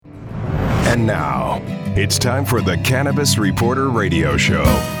And now, it's time for the Cannabis Reporter Radio Show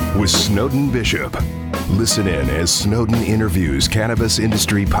with Snowden Bishop. Listen in as Snowden interviews cannabis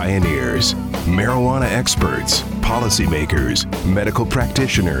industry pioneers, marijuana experts, policymakers, medical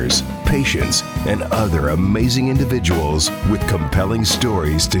practitioners, patients, and other amazing individuals with compelling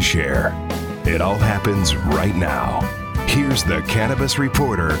stories to share. It all happens right now. Here's the Cannabis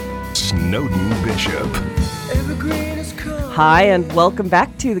Reporter, Snowden Bishop. Hi, and welcome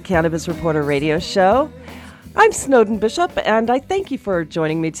back to the Cannabis Reporter Radio Show. I'm Snowden Bishop, and I thank you for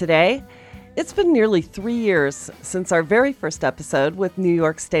joining me today. It's been nearly 3 years since our very first episode with New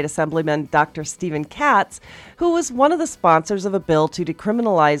York State Assemblyman Dr. Stephen Katz, who was one of the sponsors of a bill to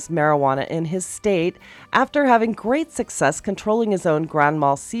decriminalize marijuana in his state after having great success controlling his own grand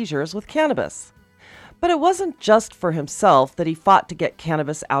mal seizures with cannabis. But it wasn't just for himself that he fought to get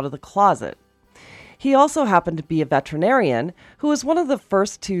cannabis out of the closet. He also happened to be a veterinarian who was one of the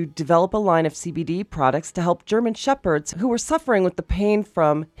first to develop a line of CBD products to help German shepherds who were suffering with the pain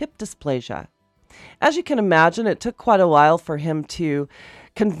from hip dysplasia. As you can imagine, it took quite a while for him to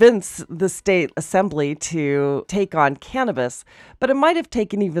convince the state assembly to take on cannabis, but it might have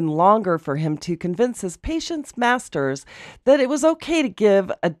taken even longer for him to convince his patients' masters that it was okay to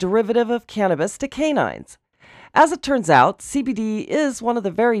give a derivative of cannabis to canines. As it turns out, CBD is one of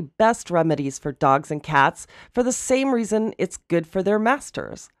the very best remedies for dogs and cats for the same reason it's good for their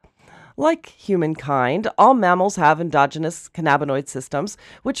masters. Like humankind, all mammals have endogenous cannabinoid systems,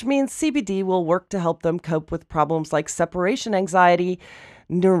 which means CBD will work to help them cope with problems like separation anxiety,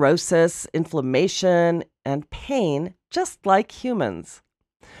 neurosis, inflammation, and pain, just like humans.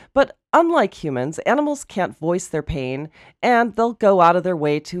 But unlike humans, animals can't voice their pain, and they'll go out of their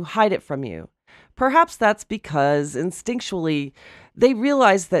way to hide it from you. Perhaps that's because, instinctually, they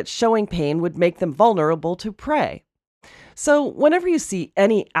realize that showing pain would make them vulnerable to prey. So whenever you see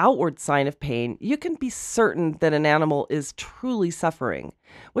any outward sign of pain, you can be certain that an animal is truly suffering,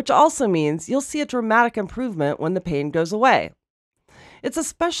 which also means you'll see a dramatic improvement when the pain goes away. It's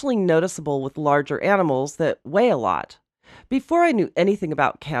especially noticeable with larger animals that weigh a lot. Before I knew anything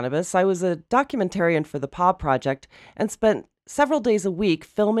about cannabis, I was a documentarian for the Paw Project and spent several days a week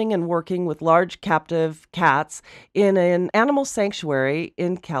filming and working with large captive cats in an animal sanctuary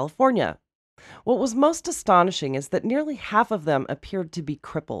in California. What was most astonishing is that nearly half of them appeared to be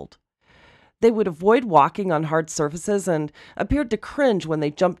crippled. They would avoid walking on hard surfaces and appeared to cringe when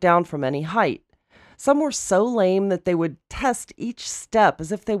they jumped down from any height. Some were so lame that they would test each step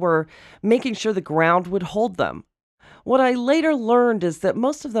as if they were making sure the ground would hold them. What I later learned is that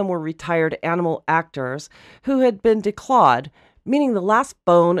most of them were retired animal actors who had been declawed, meaning the last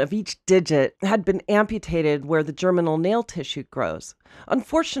bone of each digit had been amputated where the germinal nail tissue grows.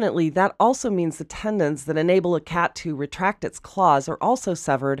 Unfortunately, that also means the tendons that enable a cat to retract its claws are also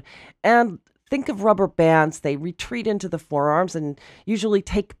severed, and think of rubber bands. They retreat into the forearms and usually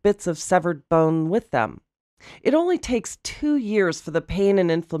take bits of severed bone with them. It only takes 2 years for the pain and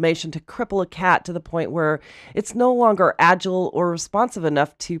inflammation to cripple a cat to the point where it's no longer agile or responsive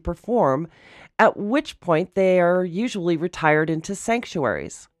enough to perform, at which point they are usually retired into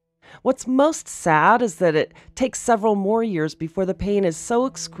sanctuaries. What's most sad is that it takes several more years before the pain is so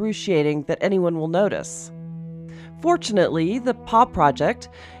excruciating that anyone will notice. Fortunately, the Paw Project,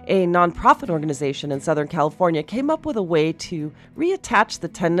 a nonprofit organization in Southern California, came up with a way to reattach the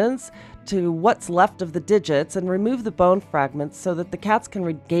tendons to what's left of the digits and remove the bone fragments so that the cats can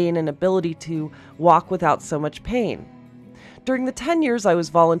regain an ability to walk without so much pain. During the 10 years I was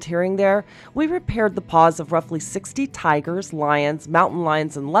volunteering there, we repaired the paws of roughly 60 tigers, lions, mountain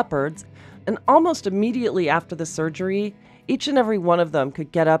lions, and leopards, and almost immediately after the surgery, each and every one of them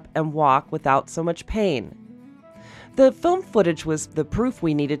could get up and walk without so much pain. The film footage was the proof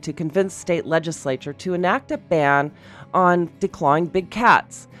we needed to convince state legislature to enact a ban on declawing big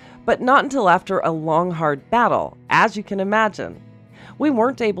cats, but not until after a long, hard battle, as you can imagine. We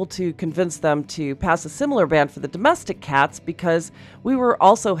weren't able to convince them to pass a similar ban for the domestic cats because we were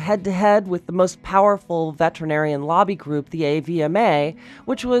also head-to-head with the most powerful veterinarian lobby group, the AVMA,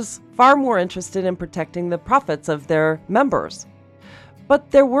 which was far more interested in protecting the profits of their members.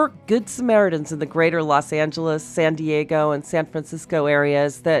 But there were good Samaritans in the greater Los Angeles, San Diego, and San Francisco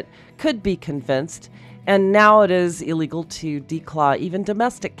areas that could be convinced, and now it is illegal to declaw even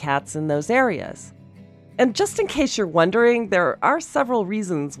domestic cats in those areas. And just in case you're wondering, there are several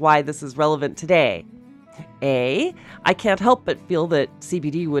reasons why this is relevant today. A, I can't help but feel that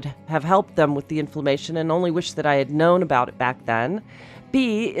CBD would have helped them with the inflammation and only wish that I had known about it back then.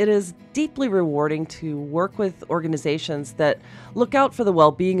 B, it is deeply rewarding to work with organizations that look out for the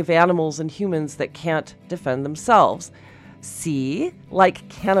well-being of animals and humans that can't defend themselves. C, like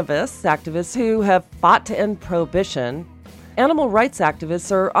cannabis activists who have fought to end prohibition, animal rights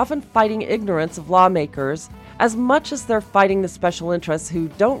activists are often fighting ignorance of lawmakers as much as they're fighting the special interests who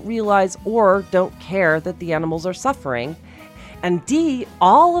don't realize or don't care that the animals are suffering. And D,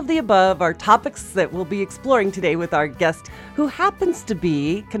 all of the above are topics that we'll be exploring today with our guest, who happens to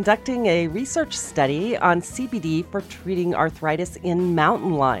be conducting a research study on CBD for treating arthritis in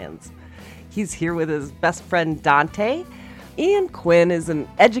mountain lions. He's here with his best friend, Dante. Ian Quinn is an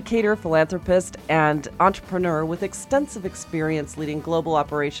educator, philanthropist, and entrepreneur with extensive experience leading global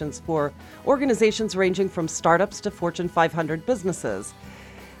operations for organizations ranging from startups to Fortune 500 businesses.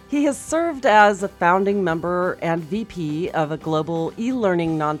 He has served as a founding member and VP of a global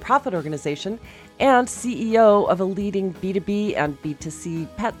e-learning nonprofit organization and CEO of a leading B2B and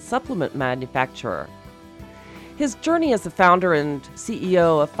B2C pet supplement manufacturer. His journey as the founder and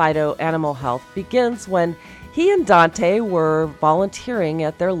CEO of Phyto Animal Health begins when he and Dante were volunteering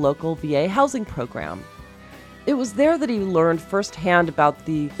at their local VA housing program. It was there that he learned firsthand about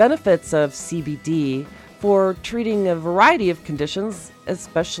the benefits of CBD for treating a variety of conditions,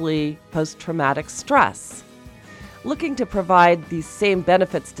 especially post-traumatic stress. Looking to provide these same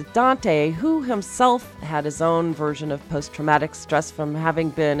benefits to Dante, who himself had his own version of post-traumatic stress from having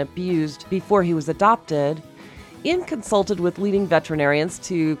been abused before he was adopted, Ian consulted with leading veterinarians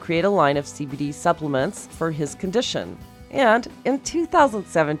to create a line of CBD supplements for his condition. And in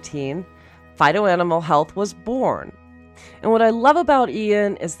 2017, Phyto Animal Health was born. And what I love about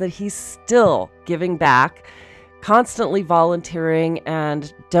Ian is that he's still giving back, constantly volunteering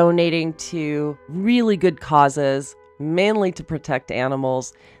and donating to really good causes, mainly to protect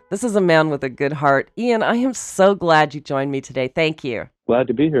animals. This is a man with a good heart. Ian, I am so glad you joined me today. Thank you. Glad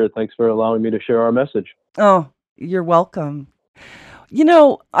to be here. Thanks for allowing me to share our message. Oh, you're welcome. You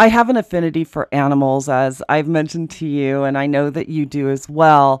know, I have an affinity for animals, as I've mentioned to you, and I know that you do as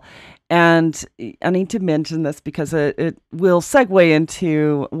well. And I need to mention this because it will segue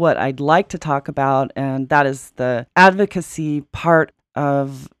into what I'd like to talk about, and that is the advocacy part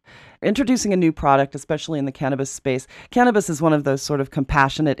of introducing a new product, especially in the cannabis space. Cannabis is one of those sort of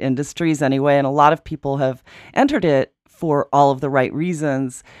compassionate industries anyway, and a lot of people have entered it for all of the right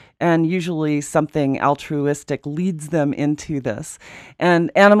reasons, and usually something altruistic leads them into this. And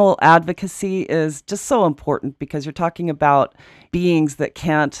animal advocacy is just so important because you're talking about beings that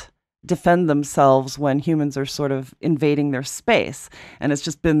can't defend themselves when humans are sort of invading their space. And it's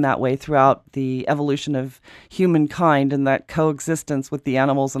just been that way throughout the evolution of humankind and that coexistence with the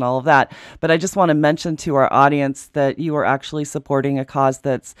animals and all of that. But I just want to mention to our audience that you are actually supporting a cause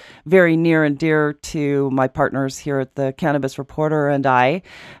that's very near and dear to my partners here at the Cannabis Reporter and I,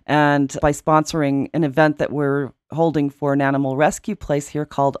 and by sponsoring an event that we're holding for an animal rescue place here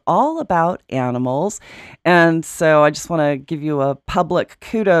called All About Animals. And so I just want to give you a public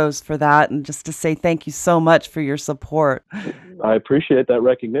kudos for that and just to say thank you so much for your support. I appreciate that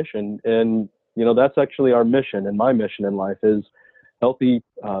recognition. And, you know, that's actually our mission, and my mission in life is healthy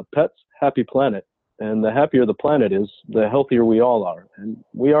pets, happy planet. And the happier the planet is, the healthier we all are. And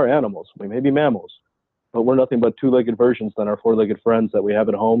we are animals. We may be mammals, but we're nothing but two-legged versions than our four-legged friends that we have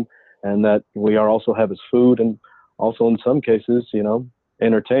at home and that we also have as food, and also in some cases, you know,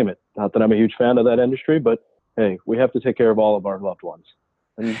 entertainment. Not that I'm a huge fan of that industry, but hey, we have to take care of all of our loved ones.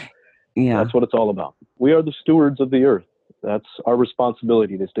 And that's what it's all about. We are the stewards of the earth. That's our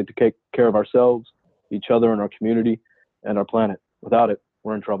responsibility, is to take care of ourselves, each other, and our community, and our planet. Without it,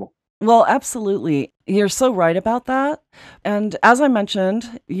 we're in trouble. Well, absolutely. You're so right about that. And as I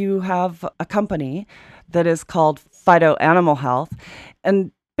mentioned, you have a company that is called Phyto Animal Health.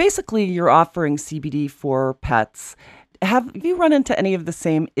 And basically, you're offering CBD for pets. Have you run into any of the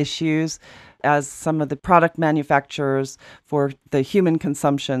same issues as some of the product manufacturers for the human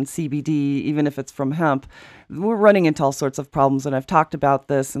consumption, CBD, even if it's from hemp? We're running into all sorts of problems, and I've talked about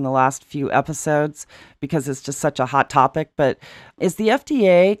this in the last few episodes because it's just such a hot topic. But is the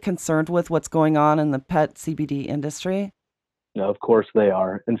FDA concerned with what's going on in the pet CBD industry? No, of course they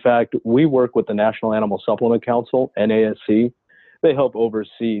are. In fact, we work with the National Animal Supplement Council, NASC. They help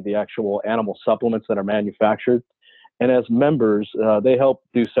oversee the actual animal supplements that are manufactured. And as members, they help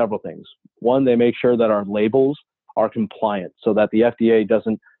do several things. One, they make sure that our labels are compliant so that the FDA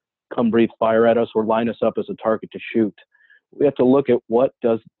doesn't come breathe fire at us or line us up as a target to shoot. We have to look at what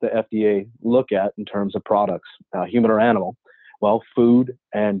does the FDA look at in terms of products, human or animal. Well, food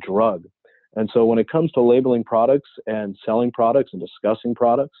and drug. And so when it comes to labeling products and selling products and discussing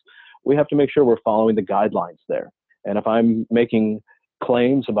products, we have to make sure we're following the guidelines there. And if I'm making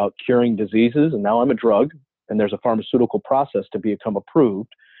claims about curing diseases, and now I'm a drug, and there's a pharmaceutical process to become approved,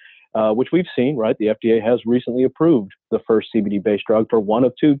 which we've seen, right? The FDA has recently approved the first CBD-based drug for one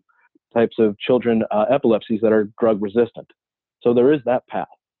of two types of children epilepsies that are drug resistant. So there is that path.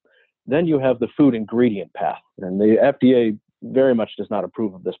 Then you have the food ingredient path, and the FDA very much does not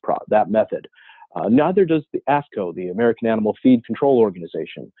approve of that method. Neither does the AAFCO, the American Animal Feed Control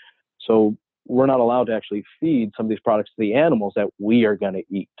Organization. So we're not allowed to actually feed some of these products to the animals that we are going to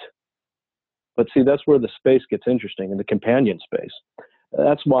eat. But see, that's where the space gets interesting, in the companion space.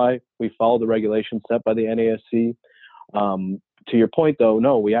 That's why we follow the regulations set by the NASC. To your point, though,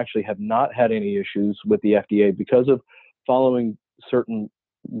 no, we actually have not had any issues with the FDA because of following certain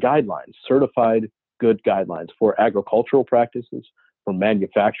guidelines, certified good guidelines for agricultural practices, for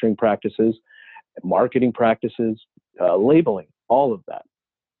manufacturing practices, marketing practices, labeling, all of that.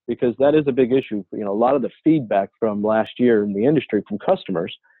 Because that is a big issue. A lot of the feedback from last year in the industry from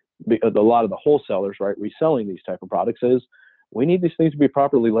customers, a lot of the wholesalers, right, reselling these type of products, is we need these things to be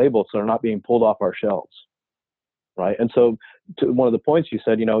properly labeled so they're not being pulled off our shelves, right? And so, to one of the points you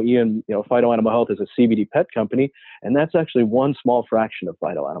said, Ian, Phyto Animal Health is a CBD pet company, and that's actually one small fraction of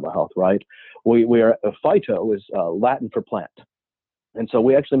Phyto Animal Health, right? Phyto is Latin for plant, and so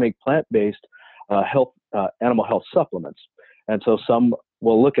we actually make plant-based animal health supplements. And so some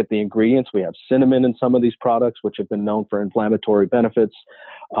will look at the ingredients. We have cinnamon in some of these products, which have been known for inflammatory benefits.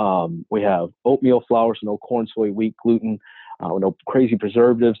 We have oatmeal flour, so no corn, soy, wheat, gluten, no crazy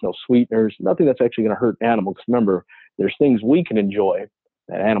preservatives, no sweeteners, nothing that's actually going to hurt animals. Remember, there's things we can enjoy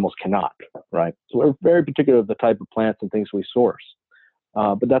that animals cannot, right? So we're very particular of the type of plants and things we source.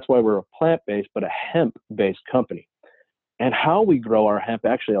 But that's why we're a plant-based, but a hemp-based company. And how we grow our hemp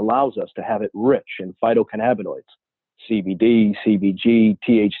actually allows us to have it rich in phytocannabinoids, CBD, CBG,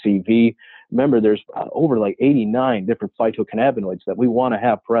 THCV. Remember, there's over 89 different phytocannabinoids that we want to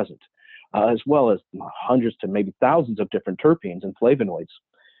have present, as well as hundreds to maybe thousands of different terpenes and flavonoids.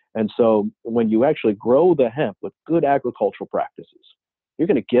 And so when you actually grow the hemp with good agricultural practices, you're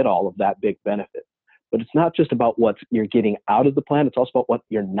going to get all of that big benefit. But it's not just about what you're getting out of the plant, it's also about what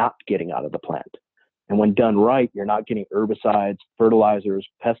you're not getting out of the plant. And when done right, you're not getting herbicides, fertilizers,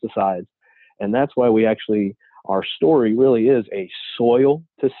 pesticides. And that's why our story really is a soil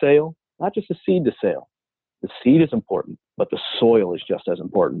to sale, not just a seed to sale. The seed is important, but the soil is just as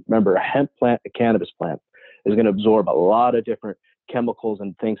important. Remember, a hemp plant, a cannabis plant, is going to absorb a lot of different chemicals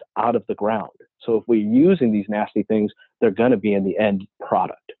and things out of the ground. So if we're using these nasty things, they're going to be in the end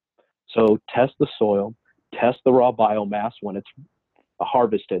product. So test the soil, test the raw biomass when it's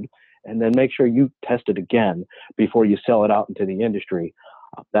harvested, and then make sure you test it again before you sell it out into the industry.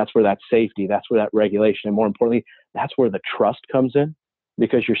 That's where that safety, that's where that regulation, and more importantly, that's where the trust comes in,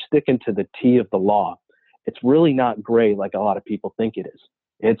 because you're sticking to the T of the law. It's really not gray like a lot of people think it is.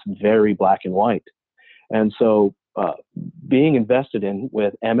 It's very black and white. And so being invested in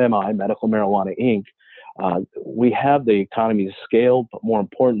with MMI, Medical Marijuana Inc., we have the economies of scale, but more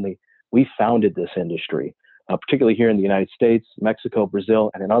importantly, we founded this industry, particularly here in the United States, Mexico, Brazil,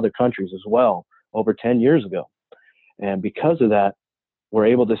 and in other countries as well, over 10 years ago. And because of that, we're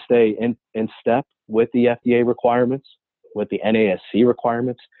able to stay in step with the FDA requirements, with the NASC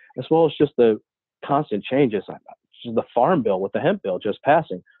requirements, as well as just the constant changes. The farm bill with the hemp bill just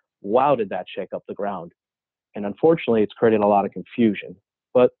passing. Wow, did that shake up the ground? And unfortunately, it's created a lot of confusion.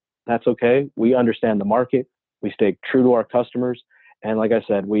 But that's okay. We understand the market. We stay true to our customers. And like I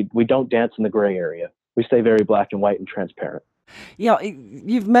said, we don't dance in the gray area. We stay very black and white and transparent. Yeah,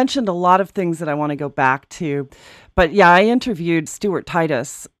 you've mentioned a lot of things that I want to go back to. But yeah, I interviewed Stuart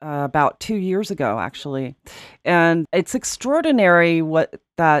Titus about 2 years ago, actually. And it's extraordinary what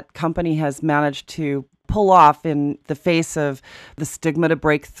that company has managed to pull off in the face of the stigma to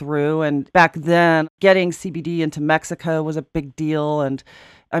break through. And back then, getting CBD into Mexico was a big deal. And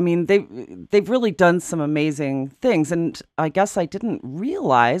I mean, they've really done some amazing things. And I guess I didn't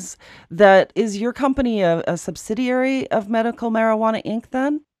realize that. Is your company a subsidiary of Medical Marijuana Inc.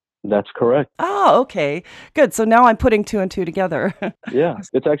 then? That's correct. Oh, okay. Good. So now I'm putting two and two together. Yeah,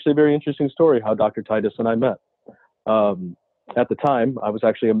 it's actually a very interesting story how Dr. Titus and I met. At the time, I was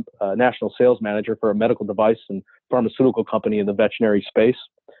actually a national sales manager for a medical device and pharmaceutical company in the veterinary space,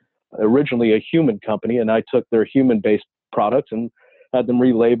 originally a human company, and I took their human-based products and had them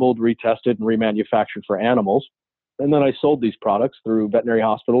relabeled, retested, and remanufactured for animals. And then I sold these products through veterinary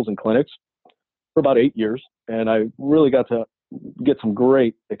hospitals and clinics for about 8 years. And I really got to get some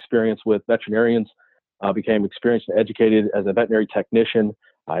great experience with veterinarians. I became experienced and educated as a veterinary technician.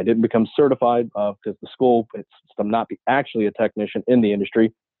 I didn't become certified because the school, I'm not actually a technician in the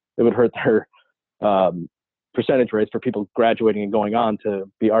industry. It would hurt their percentage rates for people graduating and going on to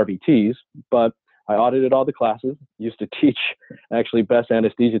be RVTs. But I audited all the classes, used to teach actually best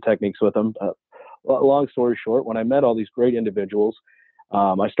anesthesia techniques with them. Long story short, when I met all these great individuals,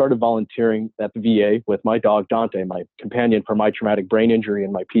 I started volunteering at the VA with my dog, Dante, my companion for my traumatic brain injury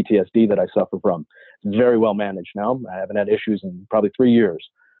and my PTSD that I suffer from. It's very well managed now. I haven't had issues in probably 3 years.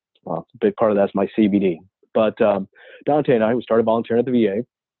 A big part of that's my CBD. But Dante and I, we started volunteering at the VA.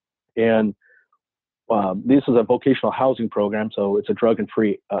 And this is a vocational housing program, so it's a drug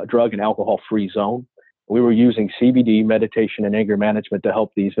and alcohol-free zone. We were using CBD, meditation, and anger management to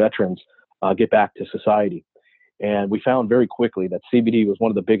help these veterans get back to society. And we found very quickly that CBD was one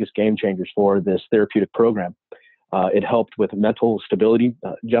of the biggest game changers for this therapeutic program. It helped with mental stability.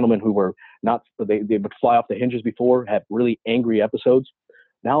 Gentlemen who were not, they would fly off the hinges before, had really angry episodes.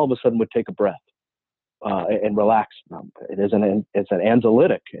 Now all of a sudden would take a breath and relax. It's an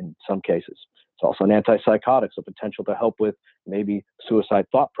anxiolytic in some cases. It's also an antipsychotic, so potential to help with maybe suicide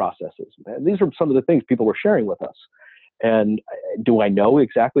thought processes. And these are some of the things people were sharing with us. And do I know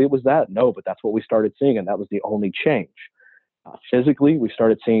exactly it was that? No, but that's what we started seeing, and that was the only change. Physically, we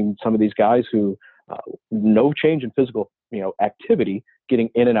started seeing some of these guys who no change in physical, activity, getting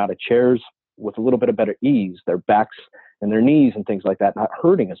in and out of chairs with a little bit of better ease, their backs and their knees and things like that not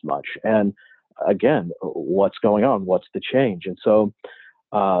hurting as much. And again, what's going on? What's the change? And so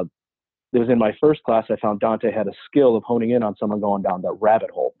it was in my first class, I found Dante had a skill of honing in on someone going down that rabbit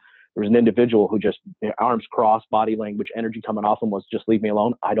hole. There was an individual who just, arms crossed, body language, energy coming off him was just leave me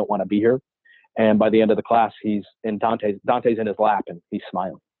alone. I don't want to be here. And by the end of the class, Dante's in his lap and he's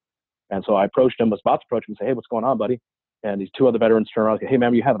smiling. And so I approached him, was about to approach him and say, hey, what's going on, buddy? And these two other veterans turned around and said, hey,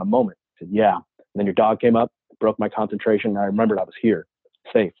 man, you having a moment? I said, yeah. And then your dog came up, broke my concentration. And I remembered I was here,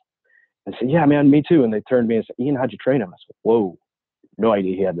 safe. I said, yeah, man, me too. And they turned to me and said, Ian, how'd you train him? I said, whoa, no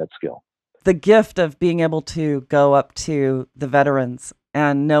idea he had that skill. The gift of being able to go up to the veterans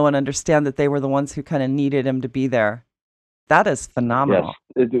and know and understand that they were the ones who kind of needed him to be there. That is phenomenal.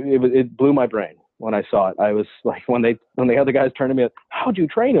 Yes, it blew my brain when I saw it. I was like, when the other guys turned to me, how'd you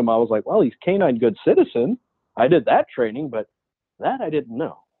train him? I was like, well, he's canine good citizen. I did that training, but that I didn't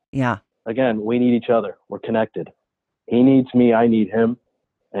know. Yeah. Again, we need each other. We're connected. He needs me. I need him.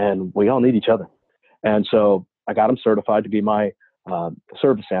 And we all need each other. And so I got him certified to be my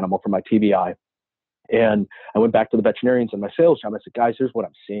service animal for my TBI. And I went back to the veterinarians in my sales job. I said, guys, here's what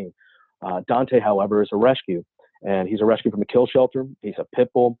I'm seeing. Dante, however, is a rescue. And he's a rescue from a kill shelter. He's a pit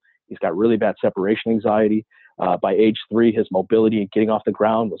bull. He's got really bad separation anxiety. By age 3, his mobility and getting off the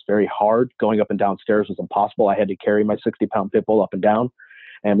ground was very hard. Going up and down stairs was impossible. I had to carry my 60-pound pit bull up and down.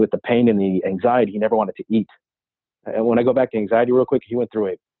 And with the pain and the anxiety, he never wanted to eat. And when I go back to anxiety real quick, he went through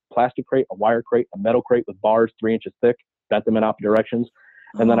a plastic crate, a wire crate, a metal crate with bars 3 inches thick, bent them in opposite directions.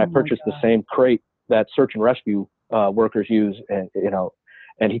 And then I purchased the same crate that search and rescue workers use, and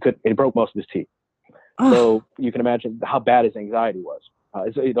and he broke most of his teeth. So you can imagine how bad his anxiety was.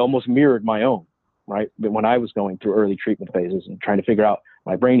 It almost mirrored my own, right? But when I was going through early treatment phases and trying to figure out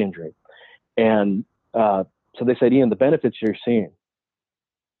my brain injury. And so they said, Ian, the benefits you're seeing,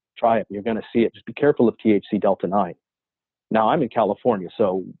 try it. You're going to see it. Just be careful of THC Delta 9. Now, I'm in California,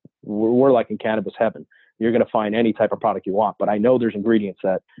 so we're like in cannabis heaven. You're going to find any type of product you want, but I know there's ingredients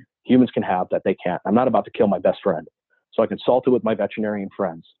that humans can have that they can't. I'm not about to kill my best friend. So I consulted with my veterinarian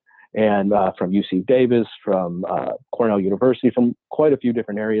friends, and from UC Davis, from Cornell University, from quite a few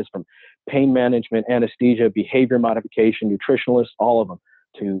different areas, from pain management, anesthesia, behavior modification, nutritionalists, all of them,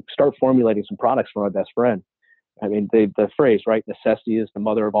 to start formulating some products for my best friend. I mean, the phrase, right, necessity is the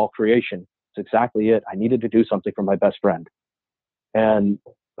mother of all creation. It's exactly it. I needed to do something for my best friend. And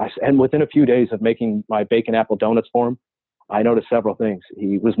within a few days of making my bacon apple donuts for him, I noticed several things.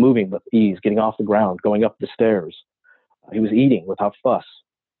 He was moving with ease, getting off the ground, going up the stairs. He was eating without fuss.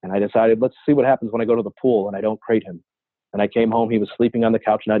 And I decided, let's see what happens when I go to the pool and I don't crate him. And I came home, he was sleeping on the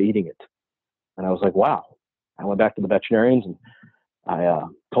couch, not eating it. And I was like, wow. I went back to the veterinarians and I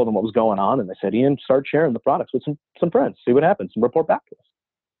told them what was going on. And they said, Ian, start sharing the products with some friends, see what happens, and report back to us.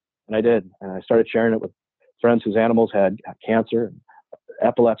 And I did. And I started sharing it with friends whose animals had cancer, and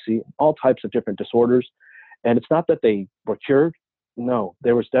epilepsy, all types of different disorders. And it's not that they were cured. No,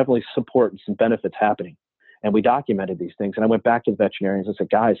 there was definitely support and some benefits happening. And we documented these things. And I went back to the veterinarians and said,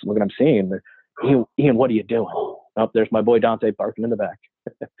 guys, look what I'm seeing. Ian, what are you doing? Oh, there's my boy Dante barking in the back.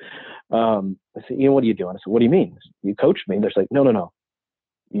 I said, Ian, what are you doing? I said, what do you mean? You coached me. They're like, no.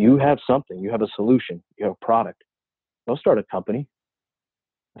 You have something. You have a solution. You have a product. Go start a company.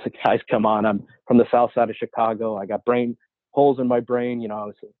 I said, guys, come on. I'm from the south side of Chicago. I got holes in my brain. I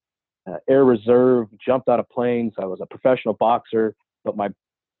was Air Reserve, jumped out of planes. I was a professional boxer, but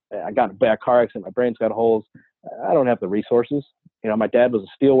I got in a bad car accident. My brain's got holes. I don't have the resources. My dad was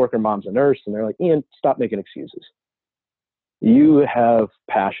a steel worker, mom's a nurse, and they're like, Ian, stop making excuses. You have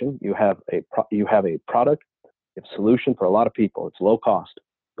passion. You have a product. You have a solution for a lot of people. It's low cost.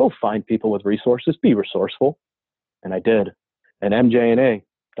 Go find people with resources. Be resourceful. And I did. And MJ&A,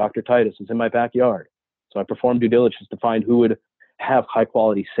 Dr. Titus, is in my backyard. So I performed due diligence to find who would have high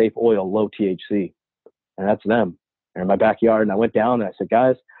quality, safe oil, low THC. And that's them. They're in my backyard. And I went down and I said,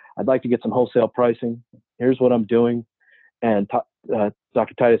 guys, I'd like to get some wholesale pricing. Here's what I'm doing. And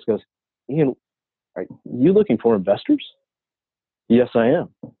Dr. Titus goes, Ian, are you looking for investors? Yes, I am.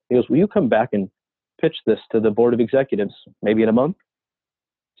 He goes, will you come back and pitch this to the board of executives maybe in a month?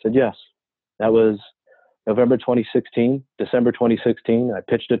 I said, yes. That was November 2016, December 2016. I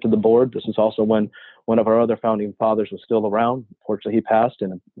pitched it to the board. This is also when one of our other founding fathers was still around. Fortunately, he passed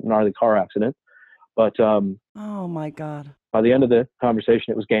in a gnarly car accident. But oh my God. By the end of the conversation,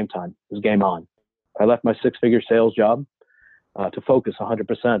 it was game time. It was game on. I left my six-figure sales job to focus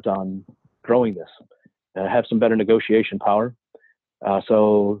 100% on growing this and have some better negotiation power.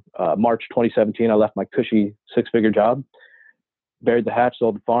 So March 2017, I left my cushy six-figure job, buried the hatch,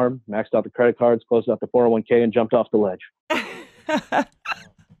 sold the farm, maxed out the credit cards, closed out the 401k, and jumped off the ledge.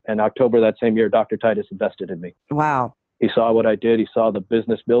 In October that same year, Dr. Titus invested in me. Wow. He saw what I did. He saw the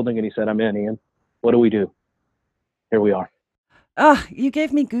business building, and he said, I'm in, Ian. What do we do? Here we are. You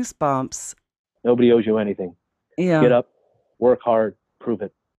gave me goosebumps. Nobody owes you anything. Yeah. Get up, work hard, prove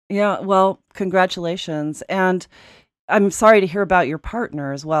it. Yeah, well, congratulations. And I'm sorry to hear about your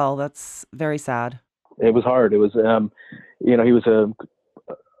partner as well. That's very sad. It was hard. It was, he was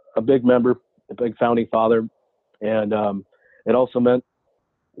a big member, a big founding father. And it also meant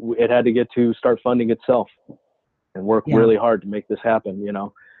it had to get to start funding itself and work really hard to make this happen,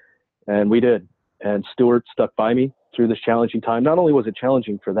 and we did. And Stuart stuck by me through this challenging time. Not only was it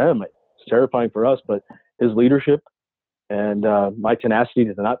challenging for them, it's terrifying for us, but his leadership and my tenacity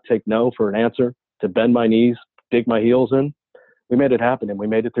to not take no for an answer, to bend my knees, dig my heels in. We made it happen, and we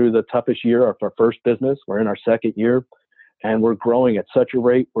made it through the toughest year of our first business. We're in our second year, and we're growing at such a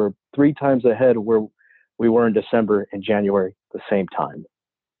rate. We're 3 times ahead of where we were in December and January, the same time.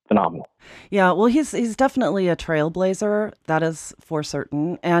 Phenomenal. Yeah, well, he's definitely a trailblazer. That is for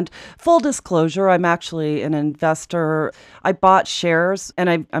certain. And full disclosure, I'm actually an investor. I bought shares, and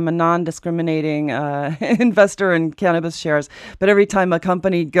I'm a non-discriminating investor in cannabis shares. But every time a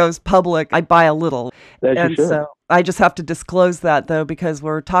company goes public, I buy a little. And so I just have to disclose that, though, because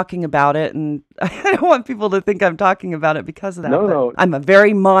we're talking about it, and I don't want people to think I'm talking about it because of that. No. I'm a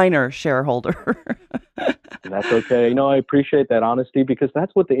very minor shareholder. That's okay. I appreciate that honesty, because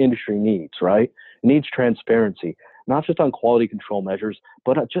that's what the industry needs, right? It needs transparency, not just on quality control measures,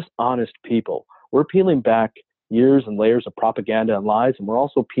 but just honest people. We're peeling back years and layers of propaganda and lies, and we're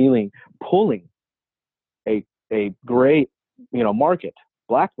also pulling a great, market,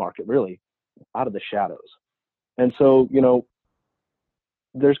 black market really, out of the shadows. And so,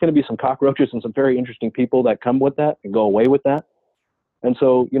 there's going to be some cockroaches and some very interesting people that come with that and go away with that. And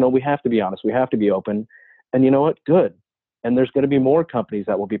so, we have to be honest. We have to be open. And you know what? Good. And there's going to be more companies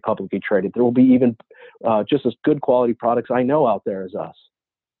that will be publicly traded. There will be even just as good quality products I know out there as us.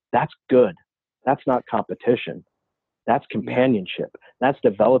 That's good. That's not competition. That's companionship. That's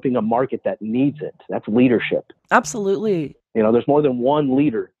developing a market that needs it. That's leadership. Absolutely. There's more than one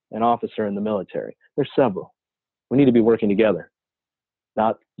leader and officer in the military. There's several. We need to be working together,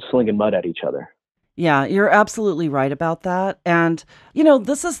 not slinging mud at each other. Yeah, you're absolutely right about that. And,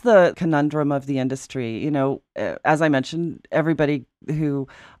 this is the conundrum of the industry. As I mentioned, everybody who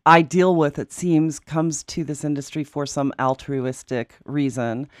I deal with, it seems, comes to this industry for some altruistic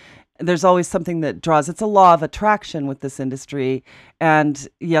reason. There's always something that draws. It's a law of attraction with this industry. And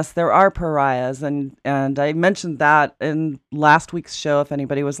yes, there are pariahs. And I mentioned that in last week's show, if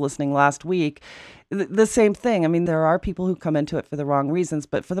anybody was listening last week. The same thing. I mean, there are people who come into it for the wrong reasons,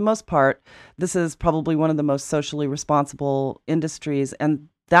 but for the most part, this is probably one of the most socially responsible industries. And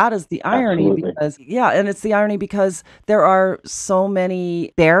that is the irony. Absolutely. And it's the irony because there are so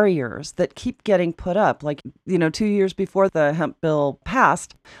many barriers that keep getting put up. Like, 2 years before the hemp bill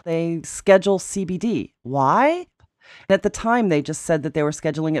passed, they schedule CBD. Why? At the time, they just said that they were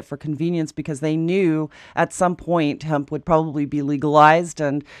scheduling it for convenience because they knew at some point hemp would probably be legalized.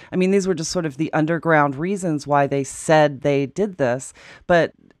 And I mean, these were just sort of the underground reasons why they said they did this.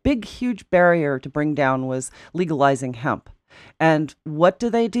 But big, huge barrier to bring down was legalizing hemp. And what do?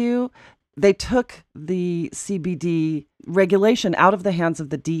 They took the CBD regulation out of the hands of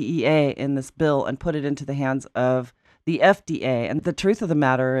the DEA in this bill and put it into the hands of the FDA. And the truth of the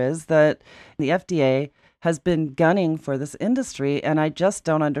matter is that the FDA has been gunning for this industry, and I just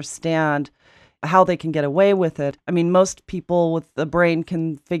don't understand, how they can get away with it. I mean, most people with the brain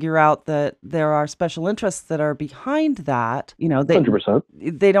can figure out that there are special interests that are behind that. 100%.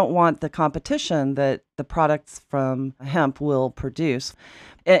 They don't want the competition that the products from hemp will produce.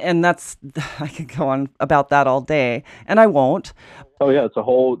 And that's, I could go on about that all day, and I won't. Oh yeah,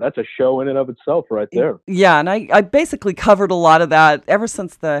 that's a show in and of itself right there. Yeah, and I basically covered a lot of that ever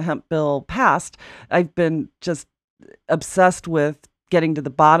since the hemp bill passed. I've been just obsessed with getting to the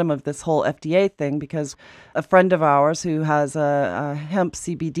bottom of this whole FDA thing, because a friend of ours who has a hemp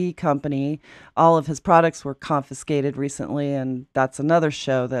CBD company, all of his products were confiscated recently, and that's another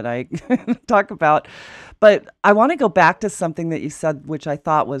show that I talk about. But I want to go back to something that you said, which I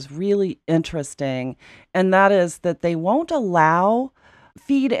thought was really interesting, and that is that they won't allow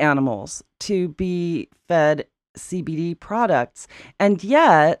feed animals to be fed CBD products, and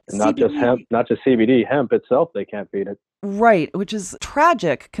yet Not just hemp, not just CBD, hemp itself, they can't feed it. Right, which is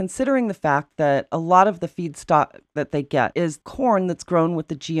tragic considering the fact that a lot of the feedstock that they get is corn that's grown with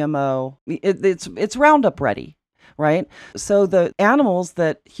the GMO. It's Roundup ready, right? So the animals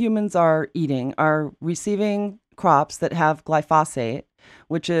that humans are eating are receiving crops that have glyphosate,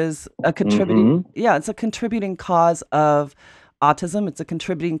 which is a contributing, it's a contributing cause of autism. It's a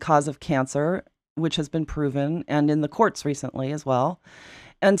contributing cause of cancer, which has been proven and in the courts recently as well.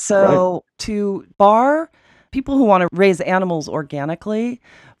 And so to bar people who want to raise animals organically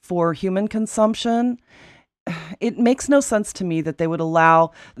for human consumption, it makes no sense to me that they would allow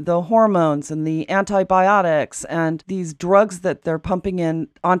the hormones and the antibiotics and these drugs that they're pumping in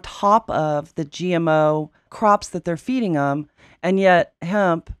on top of the GMO crops that they're feeding them. And yet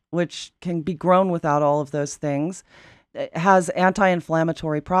hemp, which can be grown without all of those things, it has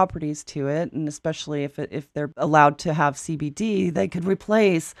anti-inflammatory properties to it, and especially if they're allowed to have CBD, they could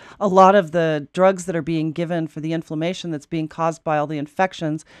replace a lot of the drugs that are being given for the inflammation that's being caused by all the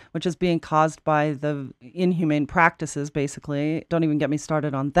infections, which is being caused by the inhumane practices, basically. Don't even get me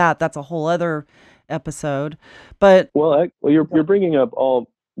started on that. That's a whole other episode. But you're bringing up all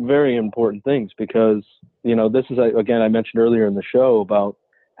very important things, because this is, again, I mentioned earlier in the show about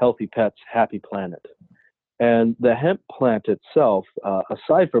healthy pets, happy planet. And the hemp plant itself,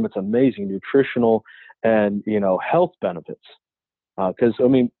 aside from its amazing nutritional and, health benefits, because,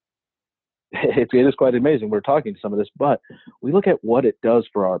 it is quite amazing. We're talking some of this, but we look at what it does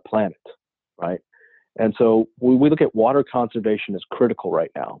for our planet, right? And so we look at water conservation as critical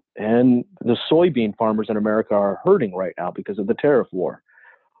right now. And the soybean farmers in America are hurting right now because of the tariff war.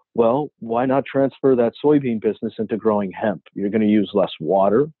 Well, why not transfer that soybean business into growing hemp? You're going to use less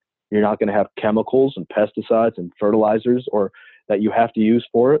water. You're not going to have chemicals and pesticides and fertilizers or that you have to use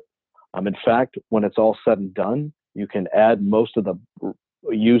for it. In fact, when it's all said and done, you can add most of the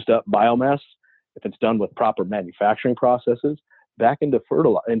used up biomass, if it's done with proper manufacturing processes, back into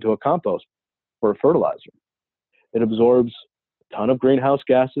a compost for a fertilizer. It absorbs a ton of greenhouse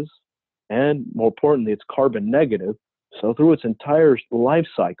gases, and more importantly, it's carbon negative. So through its entire life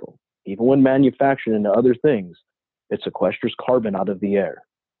cycle, even when manufactured into other things, it sequesters carbon out of the air.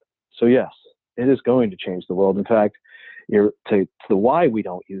 So yes, it is going to change the world. In fact, to the why we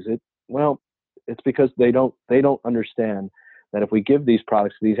don't use it, well, it's because they don't understand that if we give these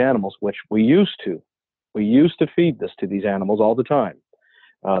products to these animals, which we used to feed this to these animals all the time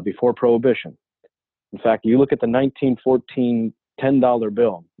before Prohibition. In fact, you look at the 1914 $10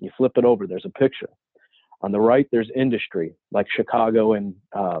 bill, you flip it over, there's a picture. On the right, there's industry, like Chicago and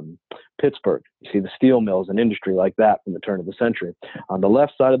Pittsburgh. You see the steel mills and industry like that from the turn of the century. On the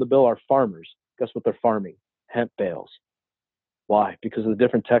left side of the bill are farmers. Guess what they're farming? Hemp bales. Why? Because of the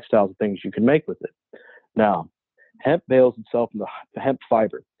different textiles and things you can make with it. Now, hemp bales itself and the hemp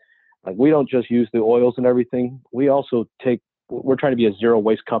fiber. Like, we don't just use the oils and everything. We're trying to be a zero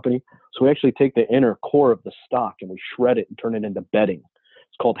waste company. So we actually take the inner core of the stock and we shred it and turn it into bedding.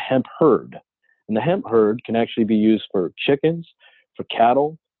 It's called hemp hurd. And the hemp hurd can actually be used for chickens, for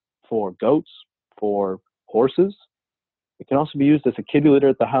cattle, for goats, for horses. It can also be used as a kitty litter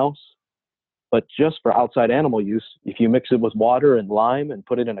at the house. But just for outside animal use, if you mix it with water and lime and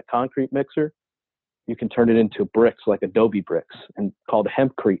put it in a concrete mixer, you can turn it into bricks, like adobe bricks, and called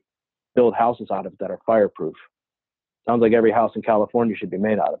hempcrete. Build houses out of it that are fireproof. Sounds like every house in California should be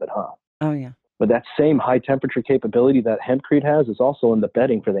made out of it, huh? Oh, yeah. But that same high temperature capability that hempcrete has is also in the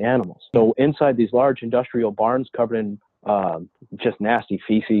bedding for the animals. So inside these large industrial barns covered in just nasty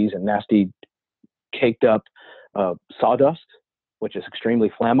feces and nasty caked up sawdust, which is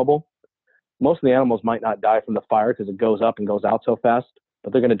extremely flammable, most of the animals might not die from the fire because it goes up and goes out so fast,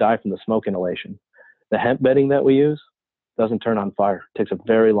 but they're going to die from the smoke inhalation. The hemp bedding that we use doesn't turn on fire. It takes a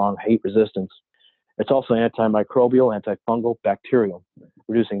very long heat resistance. It's also antimicrobial, antifungal, bacterial.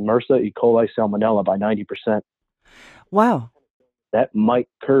 reducing MRSA, E. coli, salmonella by 90%. Wow. That might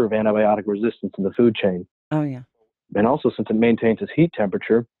curb antibiotic resistance in the food chain. Oh, yeah. And also, since it maintains its heat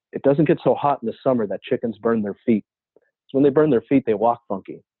temperature, it doesn't get so hot in the summer that chickens burn their feet. So when they burn their feet, they walk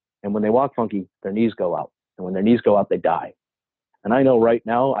funky. And when they walk funky, their knees go out. And when their knees go out, they die. And I know right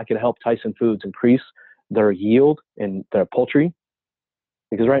now I could help Tyson Foods increase their yield in their poultry,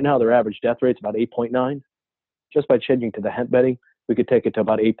 because right now their average death rate is about 8.9. Just by changing to the hemp bedding, we could take it to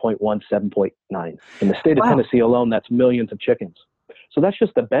about 8.1, 7.9. In the state of Tennessee alone, that's millions of chickens. So that's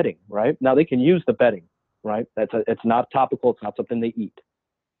just the bedding, right? Now they can use the bedding, right? It's not topical. It's not something they eat.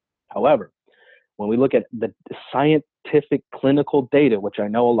 However, when we look at the scientific clinical data, which I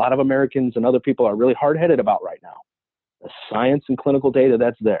know a lot of Americans and other people are really hard-headed about right now, the science and clinical data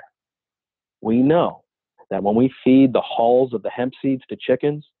that's there, we know that when we feed the hulls of the hemp seeds to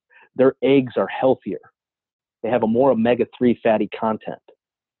chickens, their eggs are healthier. They have a more omega-3 fatty content.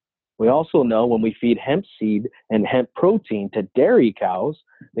 We also know when we feed hemp seed and hemp protein to dairy cows,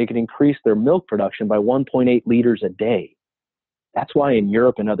 they can increase their milk production by 1.8 liters a day. That's why in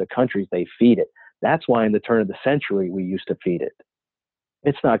Europe and other countries they feed it. That's why in the turn of the century we used to feed it.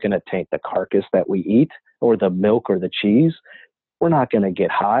 It's not going to taint the carcass that we eat or the milk or the cheese. We're not going to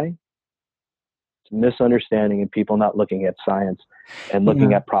get high. It's a misunderstanding and people not looking at science and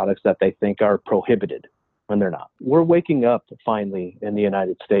looking at products that they think are prohibited when they're not. We're waking up finally in the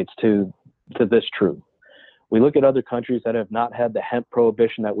United States to this truth. We look at other countries that have not had the hemp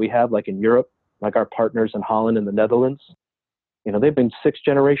prohibition that we have, like in Europe, like our partners in Holland and the Netherlands. You know, they've been 6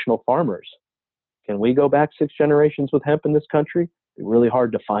 generational farmers. Can we go back 6 generations with hemp in this country? It's really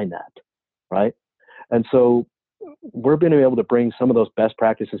hard to find that, right? And so we're being able to bring some of those best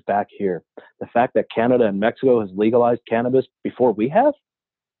practices back here. The fact that Canada and Mexico has legalized cannabis before we have,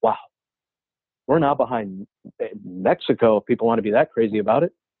 wow. We're not behind Mexico if people want to be that crazy about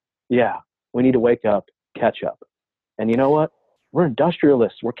it. Yeah, we need to wake up, catch up. And you know what? We're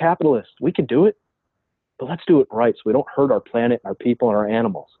industrialists. We're capitalists. We can do it. But let's do it right so we don't hurt our planet, our people, and our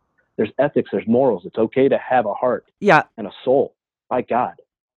animals. There's ethics. There's morals. It's okay to have a heart and a soul. My God.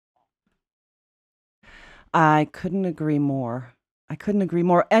 I couldn't agree more.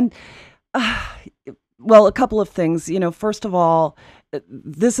 And, well, a couple of things. You know, first of all,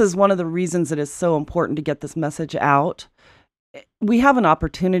 this is one of the reasons it is so important to get this message out. We have an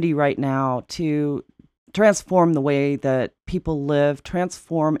opportunity right now to transform the way that people live,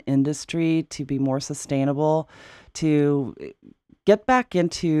 transform industry to be more sustainable, to get back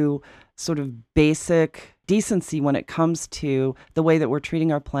into sort of basic decency when it comes to the way that we're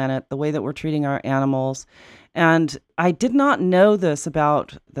treating our planet, the way that we're treating our animals. And I did not know this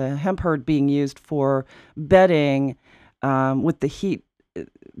about the hemp herd being used for bedding with the heat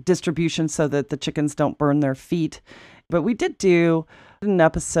distribution so that the chickens don't burn their feet. But we did do an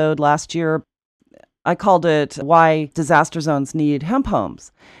episode last year. I called it Why Disaster Zones Need Hemp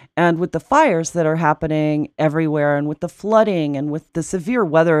Homes. And with the fires that are happening everywhere and with the flooding and with the severe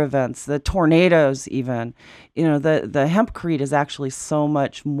weather events, the tornadoes even, you know, the hempcrete is actually so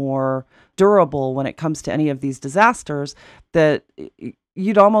much more durable when it comes to any of these disasters that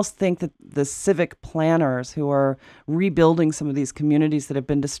you'd almost think that the civic planners who are rebuilding some of these communities that have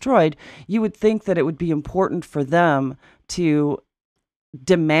been destroyed, you would think that it would be important for them to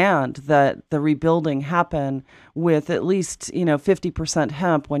demand that the rebuilding happen with at least, 50%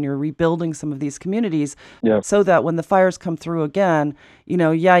 hemp when you're rebuilding some of these communities, so that when the fires come through again,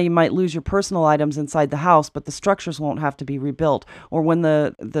 you might lose your personal items inside the house, but the structures won't have to be rebuilt. Or when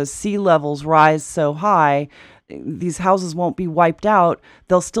the sea levels rise so high, these houses won't be wiped out.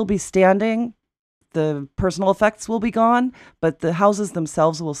 They'll still be standing. The personal effects will be gone, but the houses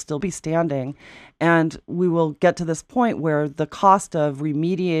themselves will still be standing. And we will get to this point where the cost of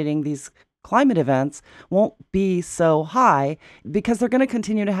remediating these climate events won't be so high because they're going to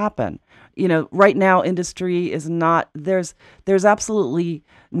continue to happen. Right now, industry is not, there's absolutely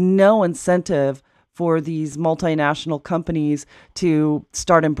no incentive for these multinational companies to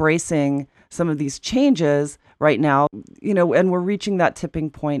start embracing some of these changes right now, and we're reaching that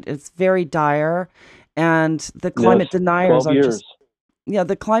tipping point. It's very dire. And the climate deniers are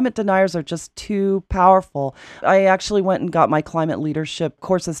the climate deniers are just too powerful. I actually went and got my climate leadership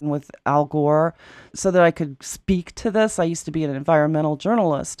courses with Al Gore so that I could speak to this. I used to be an environmental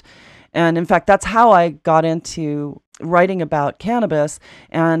journalist. And in fact, that's how I got into writing about cannabis.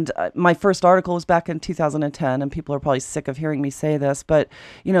 And my first article was back in 2010, and people are probably sick of hearing me say this, but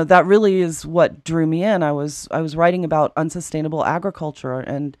that really is what drew me in. I was writing about unsustainable agriculture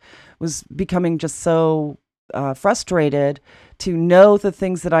and was becoming just so frustrated to know the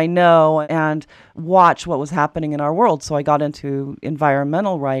things that I know and watch what was happening in our world. So I got into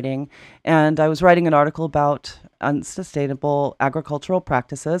environmental writing, and I was writing an article about unsustainable agricultural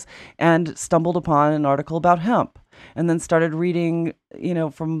practices and stumbled upon an article about hemp. And then started reading,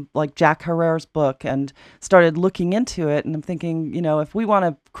 from like Jack Herrera's book and started looking into it. And I'm thinking, if we want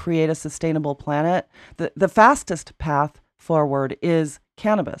to create a sustainable planet, the fastest path forward is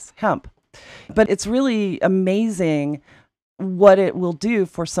cannabis, hemp. But it's really amazing what it will do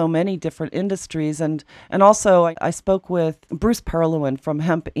for so many different industries. And also, I spoke with Bruce Perlowin from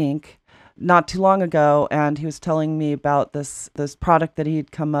Hemp Inc. not too long ago, and he was telling me about this product that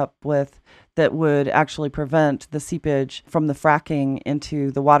he'd come up with that would actually prevent the seepage from the fracking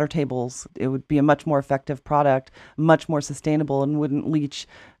into the water tables. It would be a much more effective product, much more sustainable, and wouldn't leach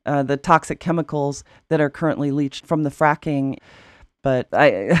the toxic chemicals that are currently leached from the fracking. But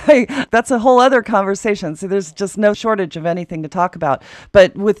that's a whole other conversation. So there's just no shortage of anything to talk about.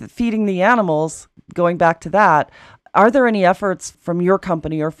 But with feeding the animals, going back to that, are there any efforts from your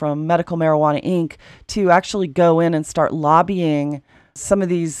company or from Medical Marijuana Inc. to actually go in and start lobbying some of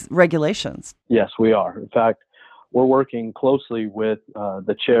these regulations? Yes, we are. In fact, we're working closely with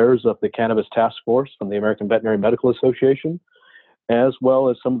the chairs of the Cannabis Task Force from the American Veterinary Medical Association, as well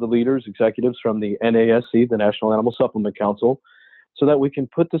as some of the leaders, executives from the NASC, the National Animal Supplement Council, so that we can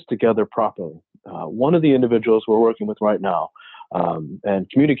put this together properly. One of the individuals we're working with right now and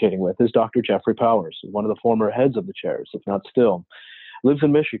communicating with is Dr. Jeffrey Powers, one of the former heads of the chairs, if not still, lives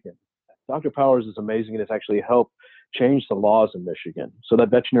in Michigan. Dr. Powers is amazing and has actually helped change the laws in Michigan so that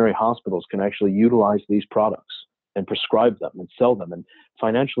veterinary hospitals can actually utilize these products and prescribe them and sell them and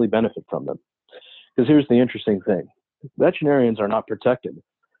financially benefit from them. Because here's the interesting thing. Veterinarians are not protected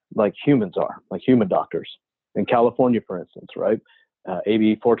like humans are, like human doctors. In California, for instance, right?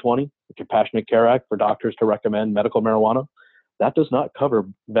 AB 420, the Compassionate Care Act for doctors to recommend medical marijuana, that does not cover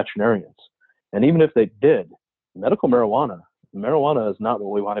veterinarians. And even if they did, medical marijuana is not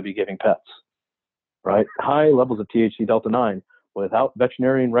what we want to be giving pets, right? High levels of THC delta 9 without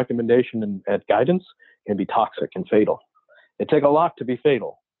veterinarian recommendation and guidance can be toxic and fatal. It takes a lot to be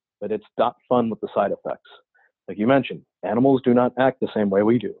fatal, but it's not fun with the side effects. Like you mentioned, animals do not act the same way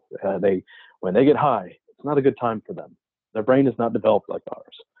we do. When they get high, it's not a good time for them. Their brain is not developed like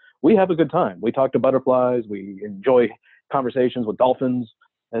ours. We have a good time. We talk to butterflies. We enjoy conversations with dolphins,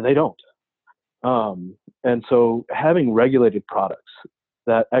 and they don't. And so having regulated products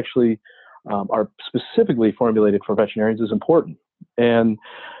that actually are specifically formulated for veterinarians is important. And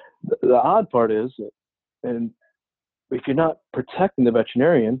the odd part is, and if you're not protecting the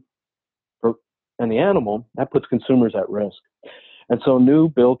veterinarian and the animal, that puts consumers at risk. And so a new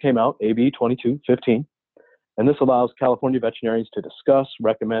bill came out, AB 2215, and this allows California veterinarians to discuss,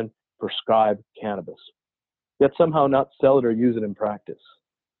 recommend, prescribe cannabis, yet somehow not sell it or use it in practice.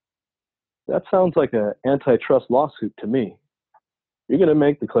 That sounds like an antitrust lawsuit to me. You're going to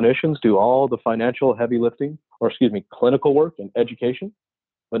make the clinicians do all the financial heavy lifting, clinical work and education,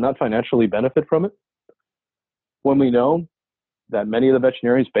 but not financially benefit from it? When we know that many of the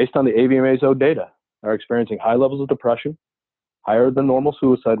veterinarians, based on the AVMA's own data, are experiencing high levels of depression, higher than normal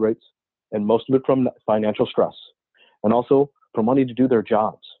suicide rates, and most of it from financial stress, and also from wanting to do their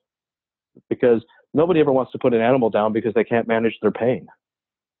jobs. Because nobody ever wants to put an animal down because they can't manage their pain.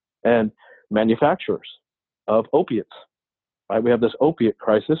 And manufacturers of opiates, right? We have this opiate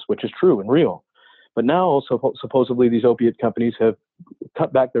crisis, which is true and real. But now also supposedly these opiate companies have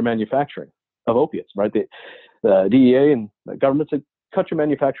cut back their manufacturing of opiates, right? The DEA and the government said, cut your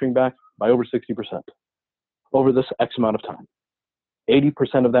manufacturing back by over 60% over this X amount of time.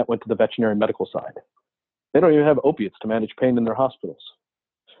 80% of that went to the veterinary medical side. They don't even have opiates to manage pain in their hospitals.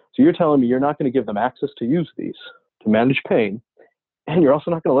 So you're telling me you're not going to give them access to use these to manage pain, and you're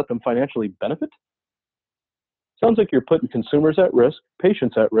also not going to let them financially benefit? Sounds like you're putting consumers at risk,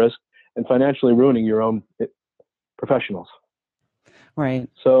 patients at risk, and financially ruining your own professionals. Right.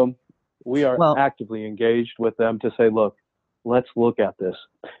 So we are actively engaged with them to say, look, let's look at this.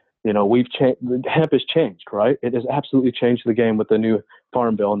 You know, hemp has changed, right? It has absolutely changed the game with the new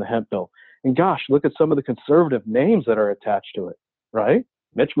farm bill and the hemp bill. And gosh, look at some of the conservative names that are attached to it, right?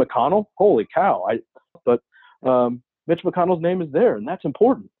 Mitch McConnell, holy cow. But Mitch McConnell's name is there, and that's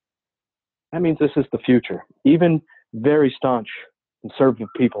important. That means this is the future. Even very staunch conservative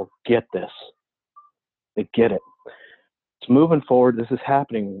people get this. They get it. It's moving forward. This is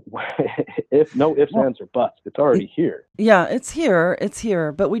happening. No ifs, ands, or buts. It's already here. Yeah, it's here. It's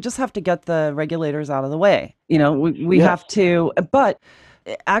here. But we just have to get the regulators out of the way. You know, we have to. But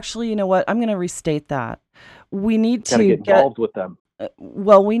actually, you know what? I'm going to restate that. We need to get involved with them.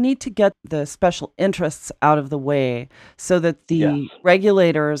 Well, we need to get the special interests out of the way so that Yes, the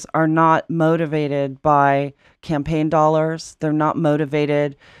regulators are not motivated by campaign dollars. They're not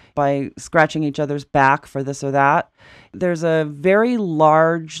motivated by scratching each other's back for this or that. There's a very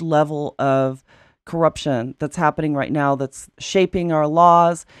large level of corruption that's happening right now that's shaping our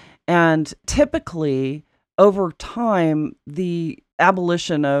laws. And typically, over time, the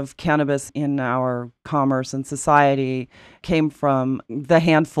abolition of cannabis in our commerce and society came from the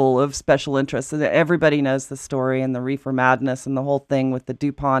handful of special interests. And everybody knows the story and the reefer madness and the whole thing with the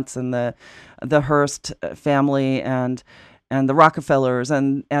DuPonts and the Hearst family and the Rockefellers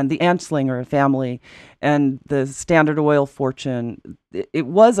and the Anslinger family and the Standard Oil fortune. It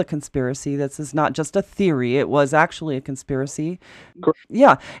was a conspiracy. This is not just a theory. It was actually a conspiracy.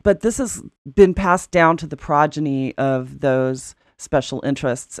 Yeah, but this has been passed down to the progeny of those special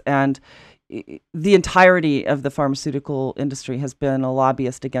interests. And the entirety of the pharmaceutical industry has been a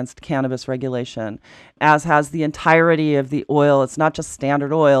lobbyist against cannabis regulation, as has the entirety of the oil. It's not just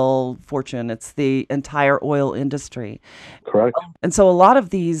Standard Oil fortune, it's the entire oil industry. correct. And so a lot of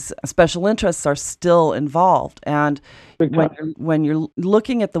these special interests are still involved. And when you're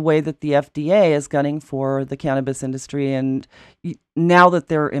looking at the way that the FDA is gunning for the cannabis industry, and now that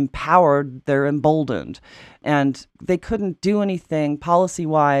they're empowered, they're emboldened. And they couldn't do anything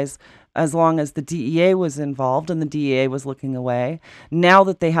policy-wise as long as the DEA was involved, and the DEA was looking away. Now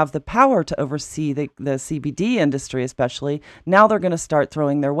that they have the power to oversee the CBD industry especially, now they're going to start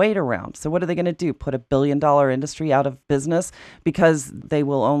throwing their weight around. So what are they going to do? Put $1 billion industry out of business because they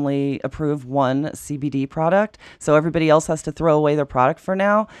will only approve one CBD product? So everybody else has to throw away their product for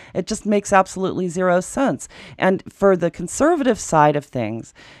now? It just makes absolutely zero sense. And for the conservative side of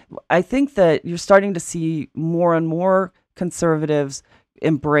things, I think that you're starting to see more and more conservatives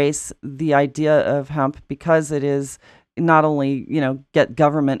embrace the idea of hemp because it is not only, get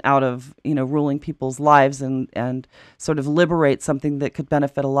government out of, ruling people's lives and sort of liberate something that could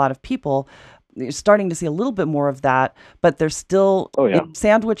benefit a lot of people. You're starting to see a little bit more of that, but they're still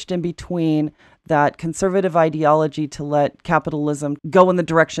sandwiched in between that conservative ideology to let capitalism go in the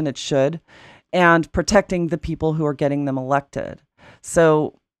direction it should and protecting the people who are getting them elected.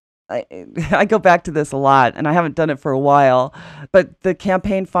 So I go back to this a lot, and I haven't done it for a while, but the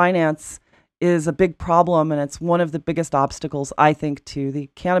campaign finance is a big problem, and it's one of the biggest obstacles, I think, to the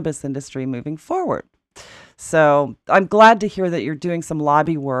cannabis industry moving forward. So I'm glad to hear that you're doing some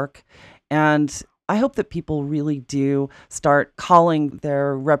lobby work, and I hope that people really do start calling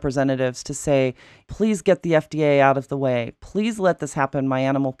their representatives to say, please get the FDA out of the way. Please let this happen. My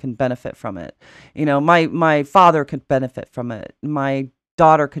animal can benefit from it. My father could benefit from it. My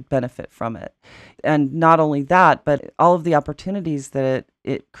daughter could benefit from it. And not only that, but all of the opportunities that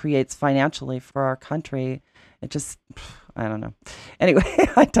it creates financially for our country. It just, I don't know. Anyway,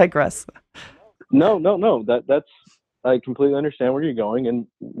 I digress. No. That's I completely understand where you're going. And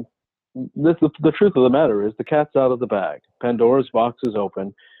the truth of the matter is the cat's out of the bag. Pandora's box is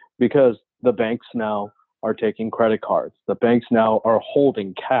open because the banks now are taking credit cards. The banks now are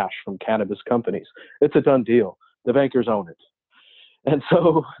holding cash from cannabis companies. It's a done deal. The bankers own it. And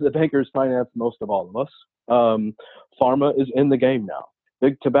so the bankers finance most of all of us. Pharma is in the game now.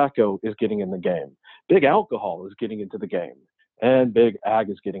 Big tobacco is getting in the game. Big alcohol is getting into the game. And big ag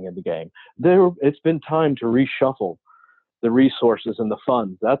is getting in the game. It's been time to reshuffle the resources and the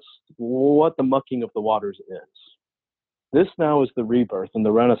funds. That's what the mucking of the waters is. This now is the rebirth and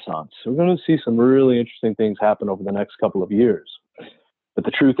the renaissance. We're going to see some really interesting things happen over the next couple of years. But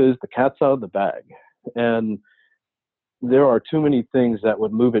the truth is the cat's out of the bag. And there are too many things that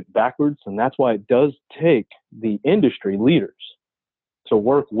would move it backwards, and that's why it does take the industry leaders to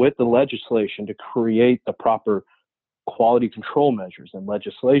work with the legislation to create the proper quality control measures and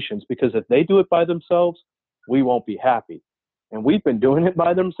legislations, because if they do it by themselves, we won't be happy. And we've been doing it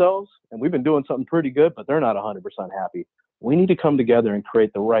by themselves, and we've been doing something pretty good, but they're not 100% happy. We need to come together and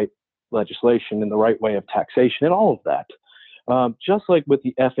create the right legislation and the right way of taxation and all of that. Just like with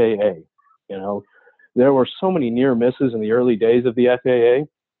the FAA, there were so many near misses in the early days of the FAA,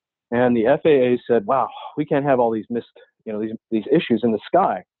 and the FAA said, wow, we can't have all these missed, these issues in the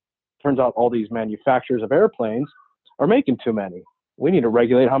sky. Turns out all these manufacturers of airplanes are making too many. We need to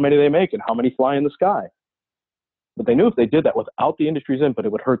regulate how many they make and how many fly in the sky. But they knew if they did that without the industry's input,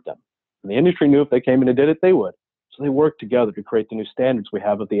 it would hurt them. And the industry knew if they came in and did it, they would. So they worked together to create the new standards we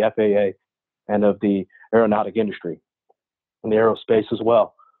have of the FAA and of the aeronautic industry and the aerospace as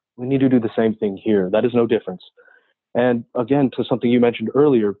well. We need to do the same thing here. That is no difference. And again, to something you mentioned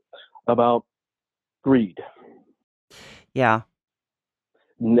earlier about greed. Yeah.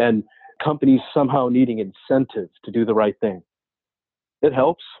 And companies somehow needing incentives to do the right thing. It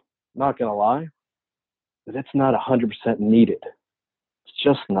helps, not going to lie, but it's not 100% needed. It's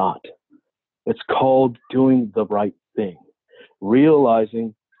just not. It's called doing the right thing,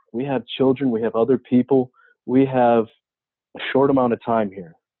 realizing we have children, we have other people, we have a short amount of time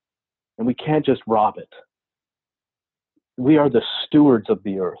here, and we can't just rob it. We are the stewards of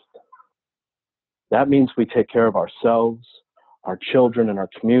the earth. That means we take care of ourselves, our children and our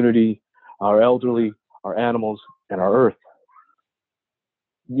community, our elderly, our animals, and our earth.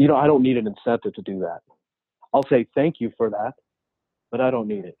 I don't need an incentive to do that. I'll say thank you for that, but I don't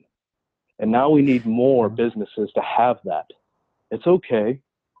need it. And now we need more businesses to have that. It's okay.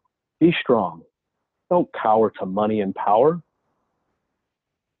 Be strong. Don't cower to money and power.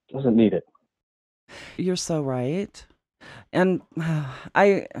 Doesn't need it. You're so right. And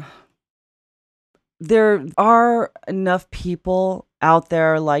there are enough people out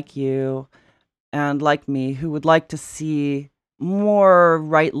there like you and like me who would like to see more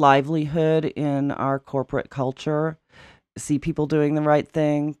right livelihood in our corporate culture, see people doing the right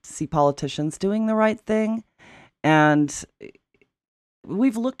thing, see politicians doing the right thing. And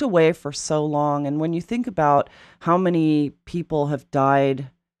we've looked away for so long. And when you think about how many people have died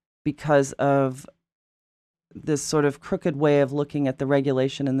because of this sort of crooked way of looking at the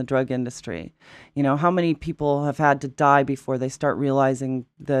regulation in the drug industry, how many people have had to die before they start realizing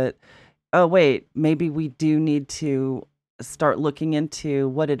that, oh, wait, maybe we do need to start looking into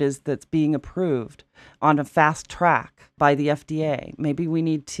what it is that's being approved on a fast track by the FDA. Maybe we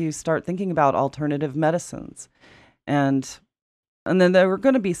need to start thinking about alternative medicines. And then there are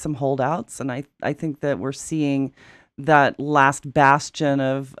going to be some holdouts. And I think that we're seeing that last bastion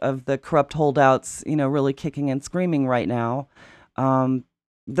of the corrupt holdouts, really kicking and screaming right now.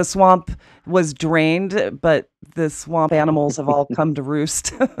 The swamp was drained, but the swamp animals have all come to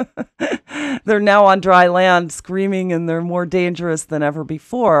roost. They're now on dry land screaming, and they're more dangerous than ever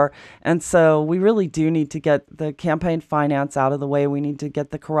before. And so we really do need to get the campaign finance out of the way. We need to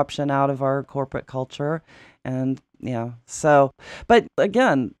get the corruption out of our corporate culture. And but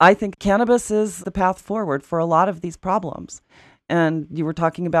again, I think cannabis is the path forward for a lot of these problems. And you were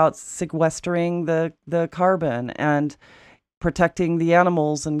talking about sequestering the carbon and protecting the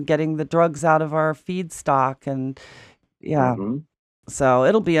animals and getting the drugs out of our feedstock. And so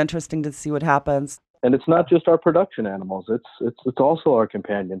it'll be interesting to see what happens. And it's not just our production animals. It's also our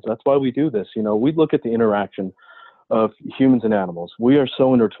companions. That's why we do this. We look at the interaction of humans and animals. We are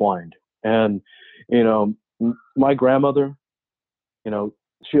so intertwined. And, my grandmother,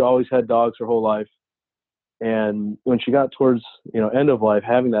 she always had dogs her whole life. And when she got towards, end of life,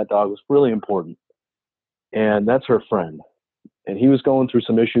 having that dog was really important. And that's her friend. And he was going through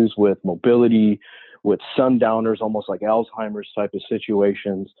some issues with mobility, with sundowners, almost like Alzheimer's type of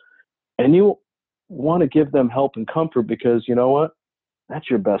situations. And you want to give them help and comfort because you know what? That's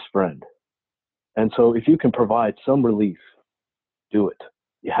your best friend. And so if you can provide some relief, do it.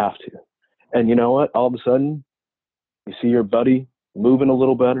 You have to. And you know what? All of a sudden, you see your buddy moving a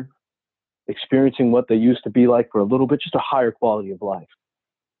little better, experiencing what they used to be like for a little bit, just a higher quality of life.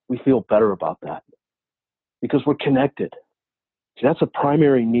 We feel better about that because we're connected. See, that's a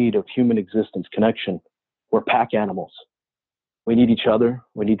primary need of human existence, connection. We're pack animals. We need each other.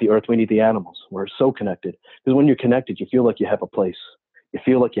 We need the earth. We need the animals. We're so connected. Because when you're connected, you feel like you have a place. You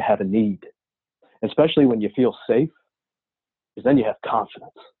feel like you have a need. Especially when you feel safe, because then you have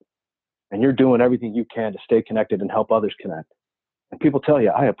confidence. And you're doing everything you can to stay connected and help others connect. And people tell you,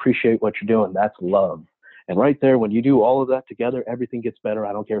 I appreciate what you're doing. That's love. And right there, when you do all of that together, everything gets better.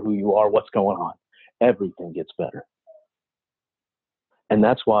 I don't care who you are, what's going on. Everything gets better. And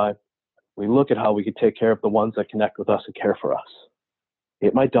that's why we look at how we could take care of the ones that connect with us and care for us.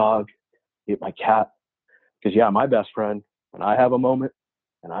 Get my dog, get my cat. Because my best friend, when I have a moment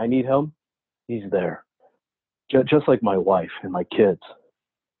and I need help, he's there. Just like my wife and my kids.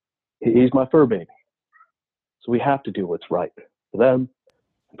 He's my fur baby. So we have to do what's right for them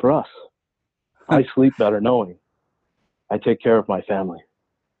and for us. I sleep better knowing I take care of my family.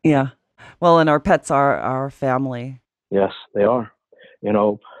 Yeah. Well, and our pets are our family. Yes, they are.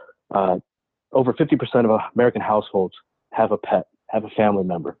 Over 50% of American households have a pet, have a family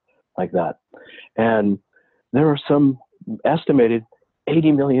member like that. And there are some estimated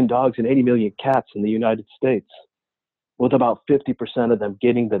 80 million dogs and 80 million cats in the United States, with about 50% of them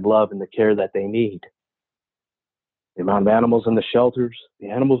getting the love and the care that they need. The amount of animals in the shelters, the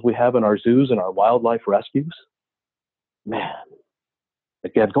animals we have in our zoos and our wildlife rescues, man,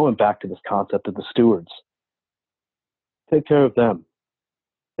 again, going back to this concept of the stewards, take care of them.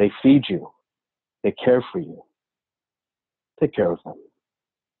 They feed you. They care for you. Take care of them.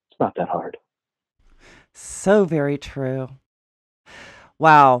 It's not that hard. So very true.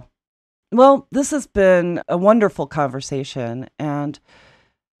 Wow. Well, this has been a wonderful conversation. And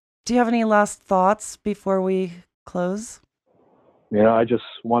do you have any last thoughts before we close? I just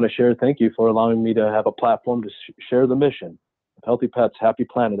want to share, thank you for allowing me to have a platform to share the mission of Healthy Pets, Happy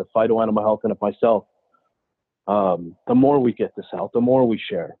Planet, of Phyto Animal Health, and of myself. The more we get this out, the more we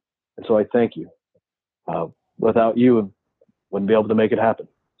share. And so I thank you. Without you, I wouldn't be able to make it happen.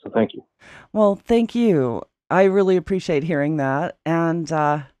 So thank you. Well, thank you. I really appreciate hearing that. And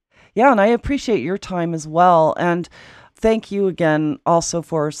and I appreciate your time as well. And thank you again also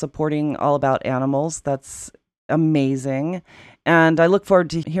for supporting All About Animals. That's amazing. And I look forward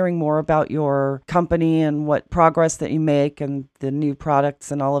to hearing more about your company and what progress that you make and the new products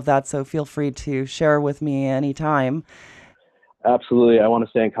and all of that. So feel free to share with me anytime. Absolutely. I want to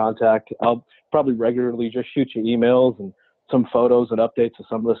stay in contact. I'll probably regularly just shoot you emails and some photos and updates of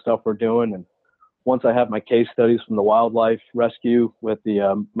some of the stuff we're doing. And once I have my case studies from the wildlife rescue with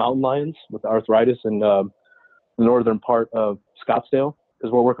the mountain lions with arthritis in the northern part of Scottsdale,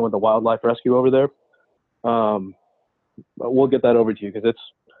 because we're working with the wildlife rescue over there. But we'll get that over to you because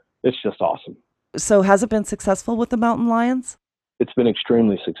it's just awesome. So has it been successful with the mountain lions? It's been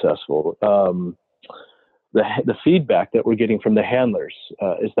extremely successful. The feedback that we're getting from the handlers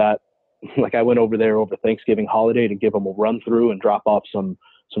is that, like, I went over there over Thanksgiving holiday to give them a run through and drop off some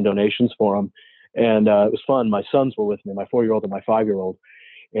donations for them. And it was fun. My sons were with me, my 4-year-old and my 5-year-old.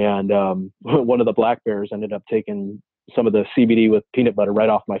 And one of the black bears ended up taking some of the CBD with peanut butter right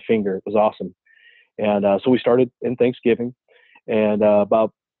off my finger. It was awesome. And so we started in Thanksgiving, and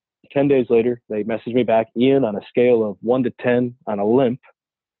about 10 days later, they messaged me back, Ian, on a scale of 1 to 10 on a limp,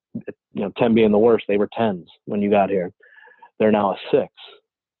 10 being the worst, they were 10s when you got here. They're now a 6.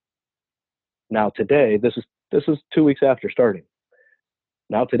 Now today, this is 2 weeks after starting.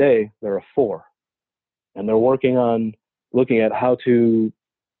 Now today, they're a 4, and they're working on looking at how to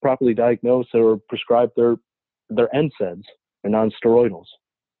properly diagnose or prescribe their NSAIDs, their non-steroidals.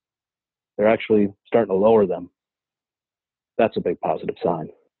 They're actually starting to lower them. That's a big positive sign.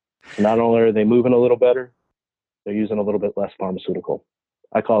 Not only are they moving a little better, they're using a little bit less pharmaceutical.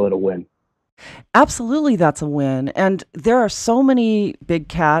 I call it a win. Absolutely, that's a win. And there are so many big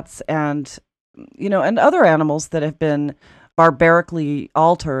cats and other animals that have been barbarically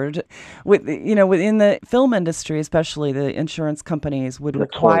altered within the film industry, especially the insurance companies would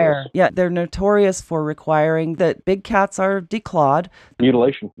require. Yeah, they're notorious for requiring that big cats are declawed.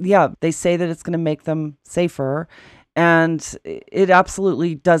 Mutilation. Yeah, they say that it's going to make them safer. And it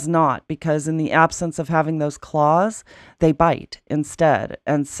absolutely does not, because in the absence of having those claws, they bite instead.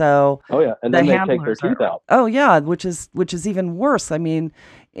 And so and then they take their teeth out. Oh yeah, which is even worse. I mean,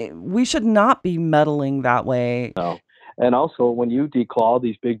 we should not be meddling that way. No. And also, when you declaw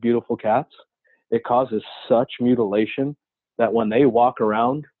these big, beautiful cats, it causes such mutilation that when they walk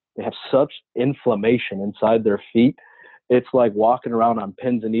around, they have such inflammation inside their feet. It's like walking around on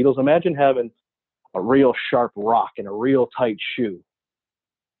pins and needles. Imagine having a real sharp rock in a real tight shoe,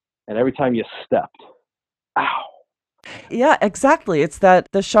 and every time you stepped, ow. Yeah, exactly. It's the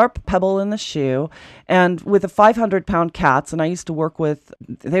sharp pebble in the shoe. And with the 500-pound cats, and I used to work with,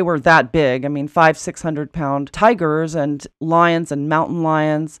 they were that big. I mean, 600-pound tigers and lions and mountain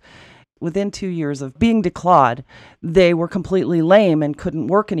lions. Within 2 years of being declawed, they were completely lame and couldn't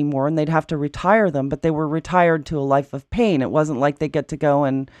work anymore, and they'd have to retire them. But they were retired to a life of pain. It wasn't like they get to go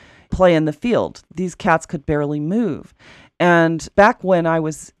and play in the field. These cats could barely move. And back when I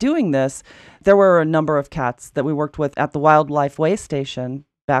was doing this, there were a number of cats that we worked with at the Wildlife Way Station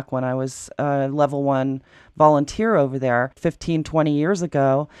back when I was a level 1 volunteer over there 15, 20 years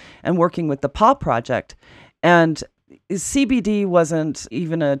ago, and working with the Paw Project. And CBD wasn't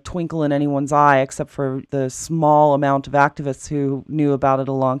even a twinkle in anyone's eye, except for the small amount of activists who knew about it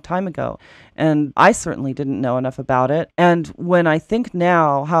a long time ago. And I certainly didn't know enough about it. And when I think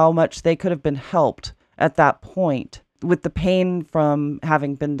now how much they could have been helped at that point with the pain from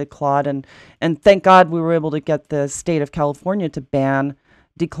having been declawed, and thank God we were able to get the state of California to ban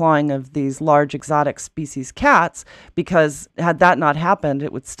declawing of these large exotic species cats, because had that not happened,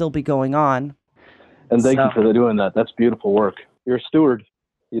 it would still be going on. And thank you for doing that. That's beautiful work. You're a steward.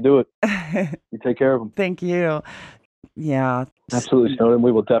 You do it. You take care of them. Thank you. Yeah. Absolutely, Snowden.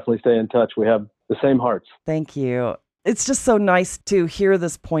 We will definitely stay in touch. We have the same hearts. Thank you. It's just so nice to hear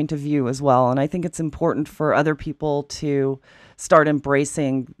this point of view as well. And I think it's important for other people to start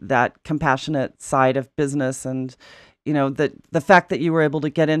embracing that compassionate side of business. And, the fact that you were able to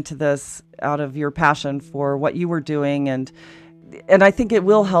get into this out of your passion for what you were doing and And I think it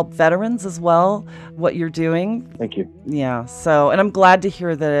will help veterans as well, what you're doing. Thank you. Yeah. So, and I'm glad to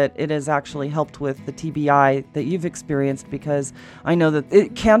hear that it has actually helped with the TBI that you've experienced, because I know that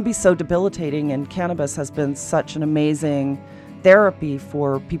it can be so debilitating, and cannabis has been such an amazing therapy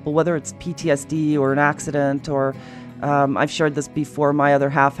for people, whether it's PTSD or an accident, or I've shared this before, my other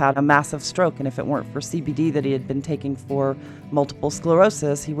half had a massive stroke, and if it weren't for CBD that he had been taking for multiple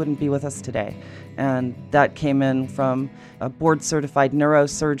sclerosis, he wouldn't be with us today. And that came in from a board-certified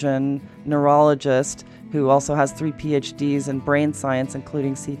neurosurgeon, neurologist, who also has 3 PhDs in brain science,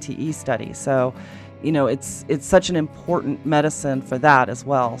 including CTE studies. So, you know, it's such an important medicine for that as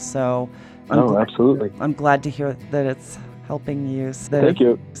well. So, absolutely. I'm glad to hear that it's helping you. Thank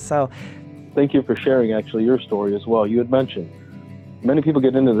you. So, thank you for sharing actually your story as well. You had mentioned many people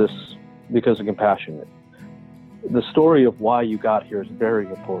get into this because of compassion. The story of why you got here is very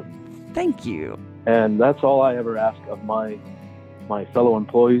important. Thank you. And that's all I ever ask of my fellow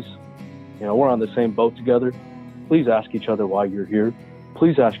employees. You know, we're on the same boat together. Please ask each other why you're here.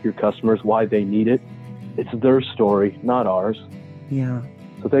 Please ask your customers why they need it. It's their story, not ours. Yeah.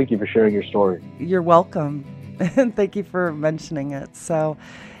 So thank you for sharing your story. You're welcome. And thank you for mentioning it. So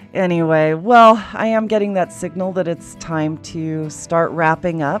anyway, well, I am getting that signal that it's time to start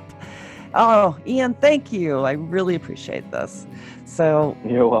wrapping up. Oh, Ian, thank you. I really appreciate this. So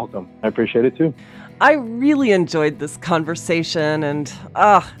you're welcome. I appreciate it too. I really enjoyed this conversation, and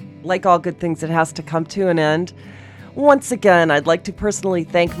like all good things, it has to come to an end. Once again, I'd like to personally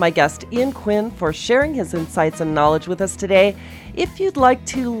thank my guest, Ian Quinn, for sharing his insights and knowledge with us today. If you'd like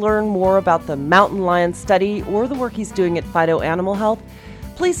to learn more about the mountain lion study or the work he's doing at Phyto Animal Health,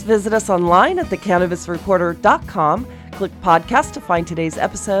 please visit us online at thecannabisreporter.com. Click podcast to find today's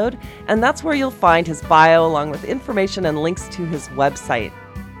episode, and that's where you'll find his bio along with information and links to his website.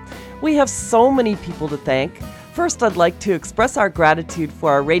 We have so many people to thank. First, I'd like to express our gratitude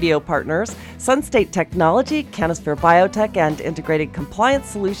for our radio partners, Sunstate Technology, Canosphere Biotech, and Integrated Compliance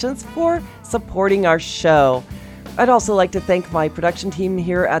Solutions for supporting our show. I'd also like to thank my production team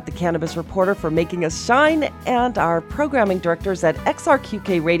here at the Cannabis Reporter for making us shine, and our programming directors at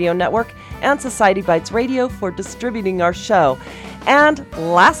XRQK Radio Network and Society Bites Radio for distributing our show. And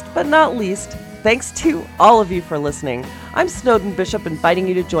last but not least, thanks to all of you for listening. I'm Snowden Bishop, inviting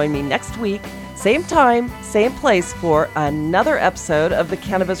you to join me next week, same time, same place, for another episode of the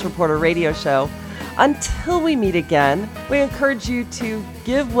Cannabis Reporter Radio Show. Until we meet again, we encourage you to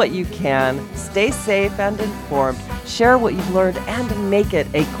give what you can, stay safe and informed, share what you've learned, and make it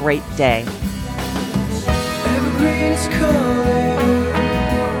a great day. Evergreen is calling.